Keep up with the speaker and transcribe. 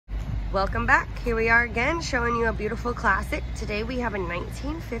Welcome back. Here we are again showing you a beautiful classic. Today we have a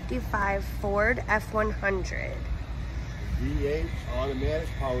 1955 Ford F100. V8, automatic,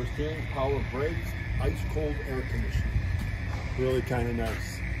 power steering, power brakes, ice cold air conditioning. Really kind of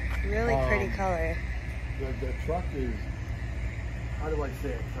nice. Really pretty color. The truck is, how do I say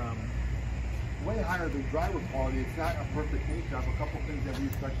it, way higher than driver quality. It's not a perfect paint job. A couple things that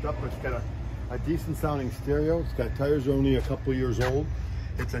we've touched up, but it's got a decent sounding stereo. It's got tires only a couple years old.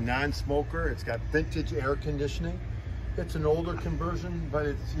 It's a non-smoker. It's got vintage air conditioning. It's an older conversion, but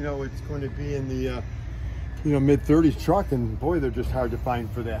it's, it's going to be in the mid-30s truck, and boy, they're just hard to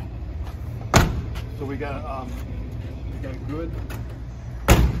find for that. So we got a good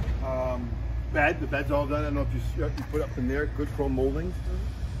bed. The bed's all done. I don't know if you put up in there. Good chrome moldings.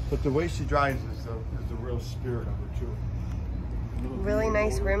 But the way she drives is the real spirit of her too. Really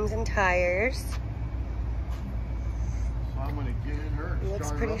nice rims and tires. So I'm gonna get in her. It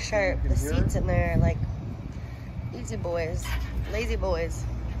looks pretty sharp. The seats in there are like easy boys, lazy boys.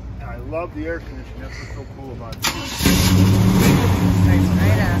 I love the air conditioning. That's what's so cool about it. Starts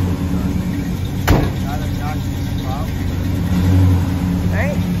right up. All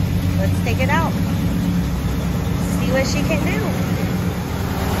right, let's take it out. See what she can do.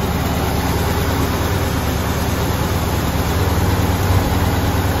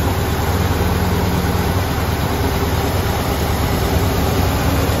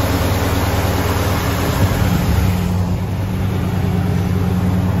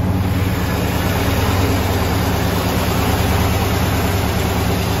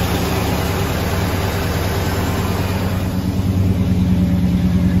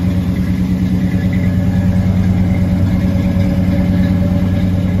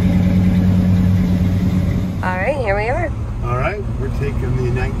 Here we are. All right, we're taking the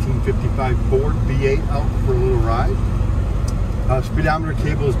 1955 Ford V8 out for a little ride. Speedometer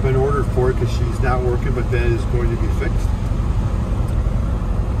cable has been ordered for it because she's not working, but that is going to be fixed.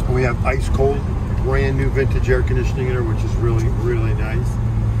 We have ice cold, brand new vintage air conditioning in her, which is really, really nice.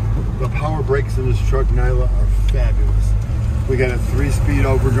 The power brakes in this truck, Nyla, are fabulous. We got a 3-speed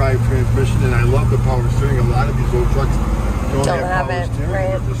overdrive transmission, and I love the power steering. A lot of these old trucks don't have power steering.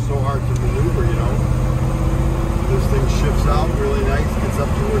 Right. They're just so hard to maneuver, This thing shifts out really nice, gets up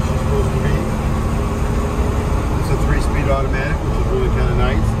to where she's supposed to be. It's a 3-speed automatic, which is really kind of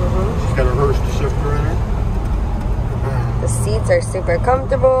nice. She's got a Hurst shifter in her. The seats are super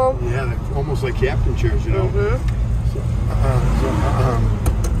comfortable. Yeah, they're almost like captain chairs, So,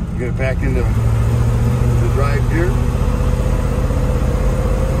 get back into the drive here.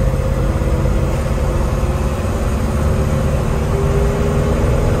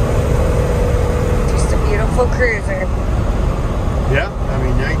 Cruiser. Yeah, I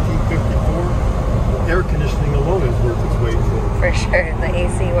mean 1954 air conditioning alone is worth its weight in gold. For sure, the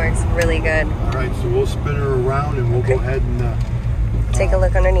AC works really good. All right, so we'll spin her around and we'll go ahead and take a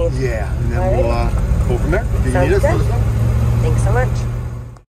look underneath. Yeah, and then we'll go from there. If you need us, let us know. Thanks so much.